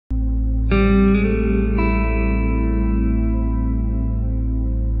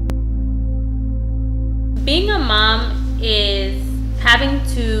Being a mom is having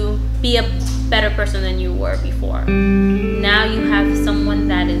to be a better person than you were before. Now you have someone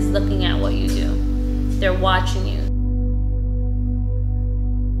that is looking at what you do. They're watching you.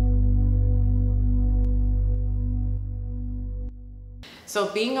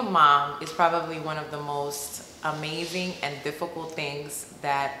 So being a mom is probably one of the most amazing and difficult things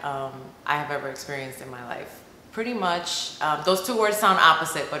that I have ever experienced in my life. Pretty much, those two words sound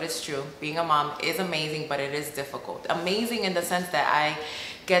opposite, but it's true. Being a mom is amazing, but it is difficult. Amazing in the sense that I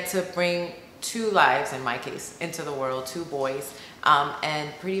get to bring two lives, in my case, into the world, two boys, and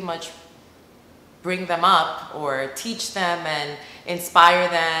pretty much bring them up or teach them and inspire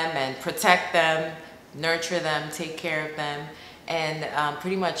them and protect them, nurture them, take care of them, and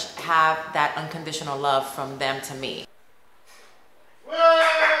pretty much have that unconditional love from them to me.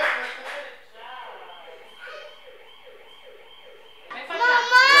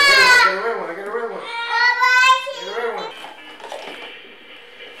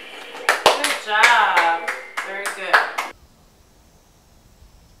 Good job. Very good.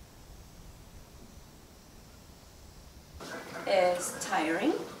 It's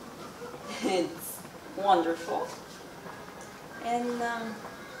tiring. It's wonderful. And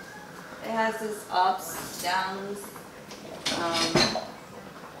it has its ups, downs,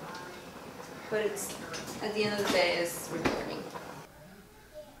 but it's, at the end of the day, it's rewarding.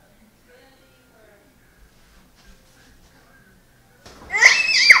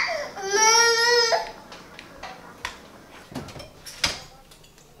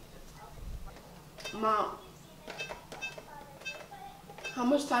 Mom, how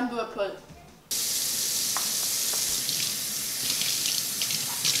much time do I put?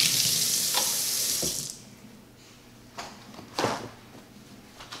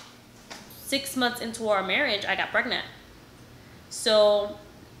 Six months into our marriage, I got pregnant. So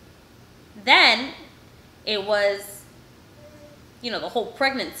then it was, you know, the whole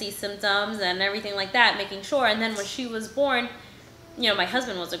pregnancy symptoms and everything like that, making sure. And then when she was born, you know, my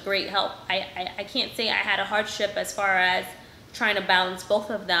husband was a great help. I can't say I had a hardship as far as trying to balance both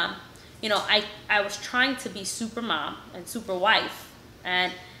of them. You know, I was trying to be super mom and super wife,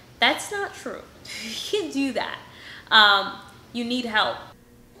 and that's not true. You can't do that. You need help.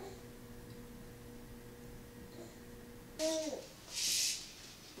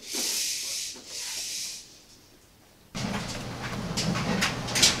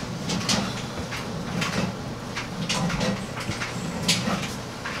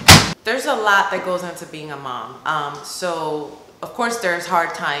 There's a lot that goes into being a mom. So of course there's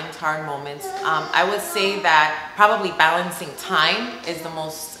hard times, hard moments. I would say that probably balancing time is the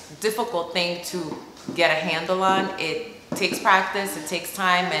most difficult thing to get a handle on. It takes practice, it takes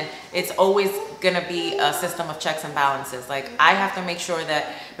time, and it's always gonna be a system of checks and balances. Like, I have to make sure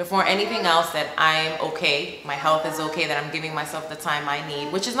that before anything else that I'm okay, my health is okay, that I'm giving myself the time I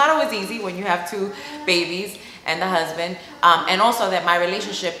need, which is not always easy when you have two babies and the husband, and also that my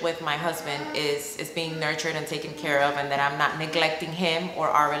relationship with my husband is being nurtured and taken care of, and that I'm not neglecting him or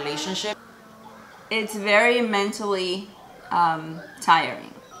our relationship. It's very mentally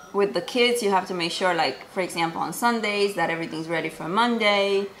tiring. With the kids, you have to make sure, like, for example, on Sundays, that everything's ready for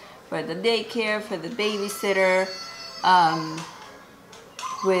Monday, for the daycare, for the babysitter.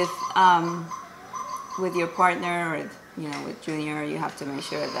 With your partner, or, you know, with Junior, you have to make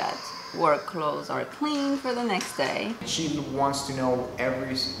sure that work clothes are clean for the next day. She wants to know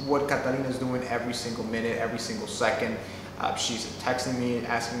what Catalina's doing every single minute, every single second. She's texting me,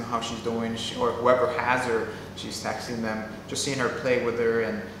 asking how she's doing, or whoever has her, she's texting them, just seeing her play with her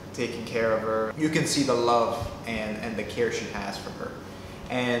and taking care of her. You can see the love and the care she has for her.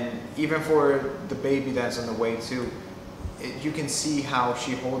 And even for the baby that's on the way too, you can see how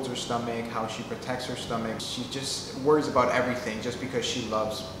she holds her stomach, how she protects her stomach. She just worries about everything just because she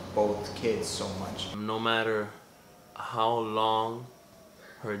loves both kids so much. No matter how long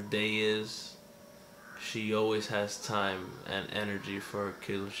her day is, she always has time and energy for her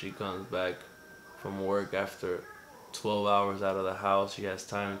kids when she comes back from work after 12 hours out of the house. She has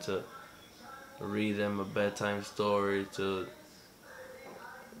time to read them a bedtime story, to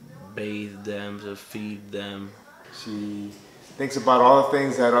bathe them, to feed them. She thinks about all the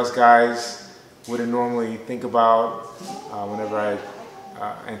things that us guys wouldn't normally think about. Whenever I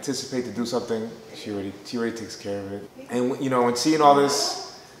anticipate to do something, she already takes care of it. And you know, when seeing all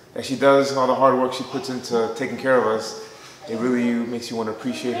this that she does, all the hard work she puts into taking care of us, it really makes you want to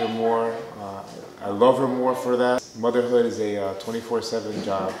appreciate her more. I love her more for that. Motherhood is a 24/7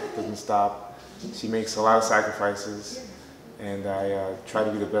 job. It doesn't stop. She makes a lot of sacrifices, and I try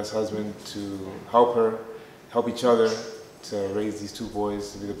to be the best husband to help her, help each other, to raise these 2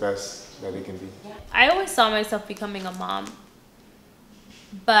 boys to be the best that they can be? I always saw myself becoming a mom,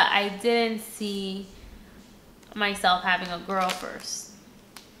 but I didn't see myself having a girl first.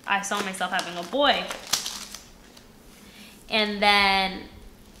 I saw myself having a boy. And then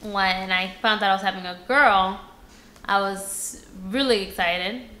when I found out I was having a girl, I was really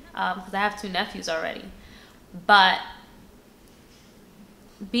excited because I have 2 nephews already. But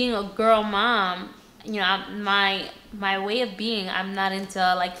being a girl mom, you know, my way of being, I'm not into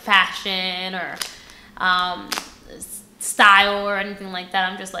like fashion or style or anything like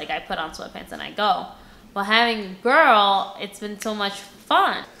that. I'm just like, I put on sweatpants and I go. But having a girl, it's been so much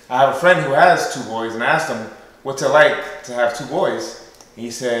fun. I have a friend who has 2 boys, and I asked him what's it like to have 2 boys. And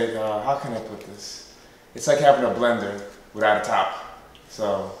he said, how can I put this? It's like having a blender without a top.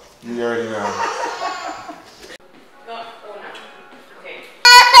 So you already know.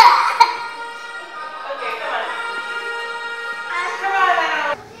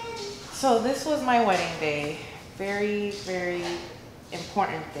 So this was my wedding day. Very, very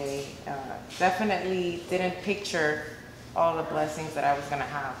important day. Definitely didn't picture all the blessings that I was gonna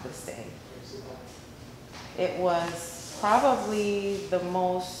have this day. It was probably the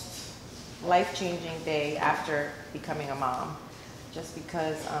most life-changing day after becoming a mom, just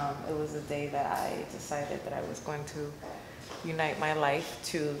because it was the day that I decided that I was going to unite my life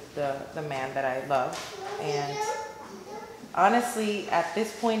to the man that I love. And honestly, at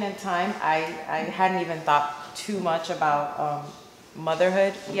this point in time, I hadn't even thought too much about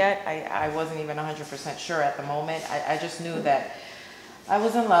motherhood yet. I wasn't even 100% sure at the moment. I just knew that I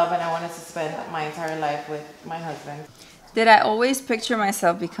was in love and I wanted to spend my entire life with my husband. Did I always picture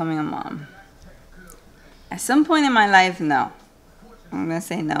myself becoming a mom? At some point in my life, no. I'm gonna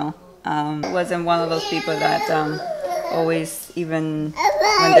say no. I wasn't one of those people that always, even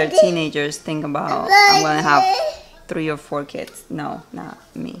when they're teenagers, think about, I'm gonna have 3 or 4 kids. No, not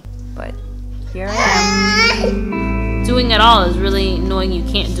me. But here I am. Doing it all is really knowing you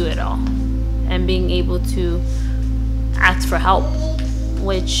can't do it all and being able to ask for help,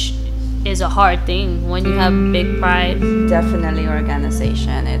 which is a hard thing when you have big pride. Definitely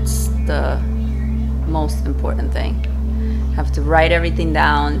organization. It's the most important thing. I have to write everything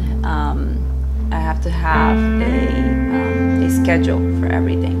down. I have to have a schedule for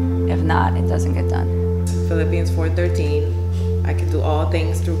everything. If not, it doesn't get done. Philippians 4:13, I can do all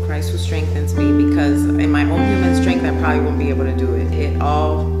things through Christ who strengthens me, because in my own human strength, I probably won't be able to do it. It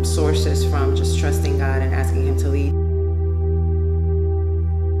all sources from just trusting God and asking Him to lead.